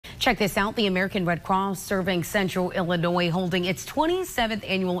Check this out. The American Red Cross serving Central Illinois holding its 27th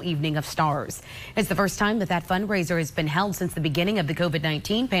annual Evening of Stars. It's the first time that fundraiser has been held since the beginning of the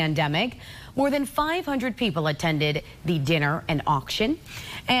COVID-19 pandemic. More than 500 people attended the dinner and auction.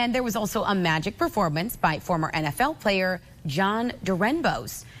 And there was also a magic performance by former NFL player John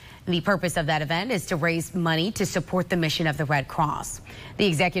Durenbos. The purpose of that event is to raise money to support the mission of the Red Cross. The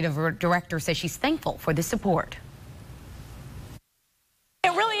executive director says she's thankful for the support.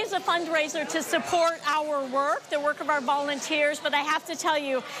 It really is a fundraiser to support our work, the work of our volunteers, but I have to tell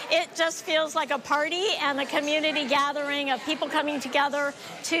you, it just feels like a party and a community gathering of people coming together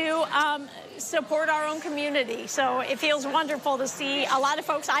to support our own community. So it feels wonderful to see a lot of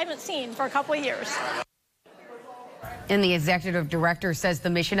folks I haven't seen for a couple of years. And the executive director says the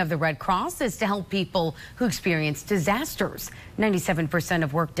mission of the Red Cross is to help people who experience disasters. 97%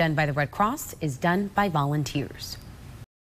 of work done by the Red Cross is done by volunteers.